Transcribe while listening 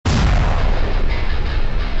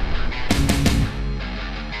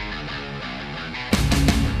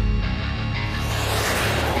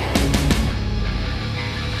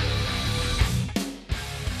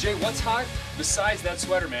what's hot besides that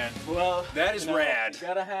sweater, man? Well, that is rad. You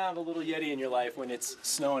gotta have a little Yeti in your life when it's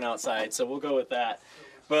snowing outside, so we'll go with that.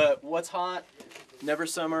 But what's hot? Never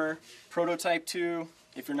Summer Prototype 2.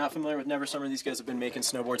 If you're not familiar with Never Summer, these guys have been making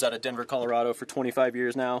snowboards out of Denver, Colorado for 25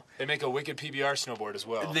 years now. They make a wicked PBR snowboard as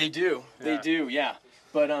well. They do. They do, yeah.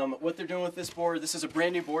 But what they're doing with this board, this is a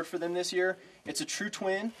brand new board for them this year. It's a true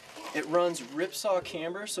twin. It runs ripsaw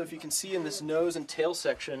camber, so if you can see in this nose and tail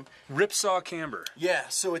section. Ripsaw camber. Yeah,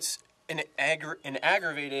 so it's an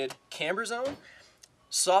aggravated camber zone,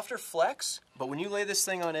 softer flex, but when you lay this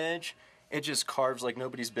thing on edge, it just carves like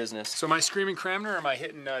nobody's business. So am I screaming Cramner or am I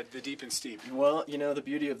hitting the deep and steep? Well, you know the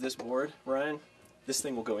beauty of this board, Ryan, this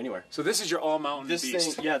thing will go anywhere. So this is your all-mountain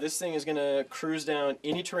beast. Thing, yeah, this thing is going to cruise down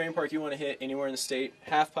any terrain park you want to hit anywhere in the state.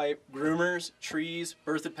 Half pipe, groomers, trees,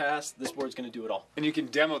 berthed pass, this board's going to do it all. And you can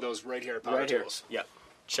demo those right here at Power Tools. Yep.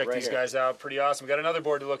 Check these guys out. Pretty awesome. We got another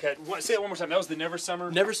board to look at. Say it one more time. That was the Never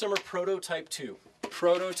Summer? Never Summer Prototype 2.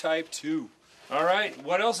 Prototype 2. All right.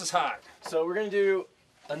 What else is hot? So we're going to do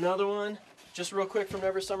another one just real quick from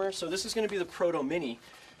Never Summer. So this is going to be the Proto Mini.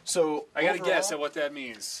 So I got to guess at what that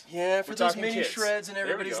means. Yeah, for those mini shreds in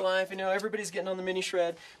everybody's life, you know, everybody's getting on the mini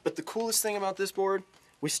shred. But the coolest thing about this board,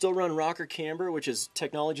 we still run rocker camber, which is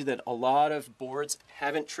technology that a lot of boards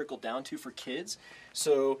haven't trickled down to for kids.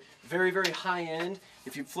 So very, very high end.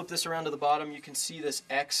 If you flip this around to the bottom, you can see this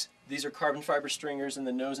X. These are carbon fiber stringers in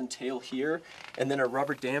the nose and tail here, and then a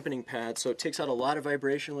rubber dampening pad, so it takes out a lot of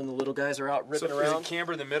vibration when the little guys are out ripping around. So is it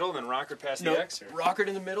camber in the middle and then rockered past the X? Or? Rockered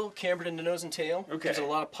in the middle, cambered in the nose and tail. Okay. Gives it a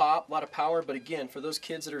lot of pop, a lot of power, but again, for those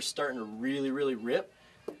kids that are starting to really, really rip,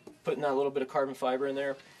 putting that little bit of carbon fiber in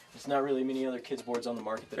there, there's not really many other kids boards on the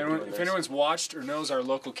market that are doing this. If anyone's watched or knows our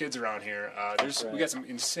local kids around here, we got some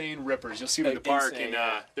insane rippers. You'll see them in the park, and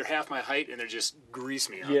they're half my height, and they're just grease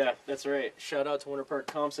me out. Yeah, that's right. Shout out to Winter Park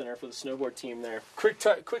Comm Center for the snowboard team there. Quick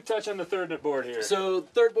touch on the third board here. So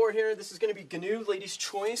third board here, this is going to be GNU Ladies'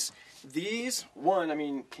 Choice. These, I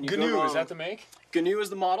mean, can you go wrong? GNU, is that the make? GNU is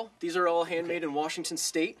the model. These are all handmade in Washington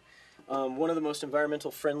State. One of the most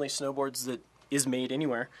environmental friendly snowboards that is made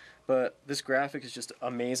anywhere. But this graphic is just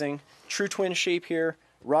amazing. True twin shape here,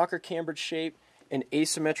 rocker cambered shape, and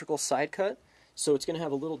asymmetrical side cut. So it's going to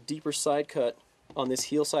have a little deeper side cut on this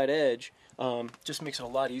heel side edge. Just makes it a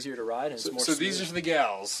lot easier to ride. And it's more so these are for the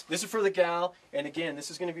gals. This is for the gal, and again, this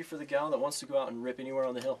is going to be for the gal that wants to go out and rip anywhere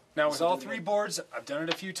on the hill. Now, with all three boards, I've done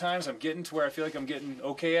it a few times. I'm getting to where I feel like I'm getting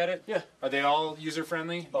okay at it. Yeah. Are they all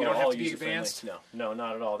user-friendly? Oh, you don't have to be advanced? No,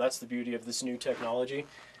 not at all. That's the beauty of this new technology.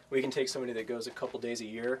 We can take somebody that goes a couple days a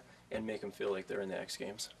year and make them feel like they're in the X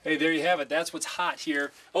Games. Hey, there you have it. That's what's hot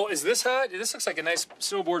here. Oh, is this hot? This looks like a nice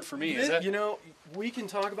snowboard for me. Is that? You know, we can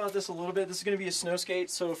talk about this a little bit. This is going to be a snow skate,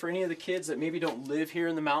 so for any of the kids that maybe don't live here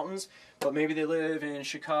in the mountains, but maybe they live in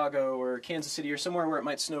Chicago or Kansas City or somewhere where it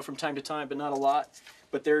might snow from time to time, but not a lot,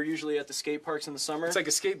 but they're usually at the skate parks in the summer. It's like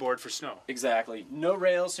a skateboard for snow. Exactly. No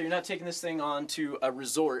rails, so you're not taking this thing on to a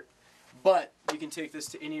resort. But you can take this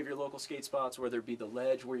to any of your local skate spots, whether it be the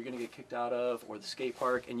ledge where you're going to get kicked out of, or the skate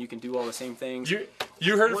park, and you can do all the same things. You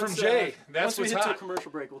heard it from Jay. That's what's hot. Once we hit to a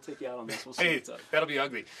commercial break, we'll take you out on this. We'll see what's up. That'll be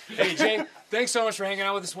ugly. Hey, Jay, thanks so much for hanging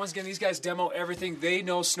out with us. Once again, these guys demo everything. They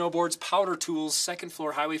know snowboards, Powder Tools, second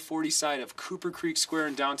floor, Highway 40 side of Cooper Creek Square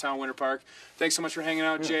in downtown Winter Park. Thanks so much for hanging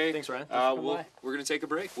out, Jay. Thanks, Ryan. We're going to take a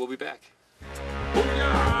break. We'll be back.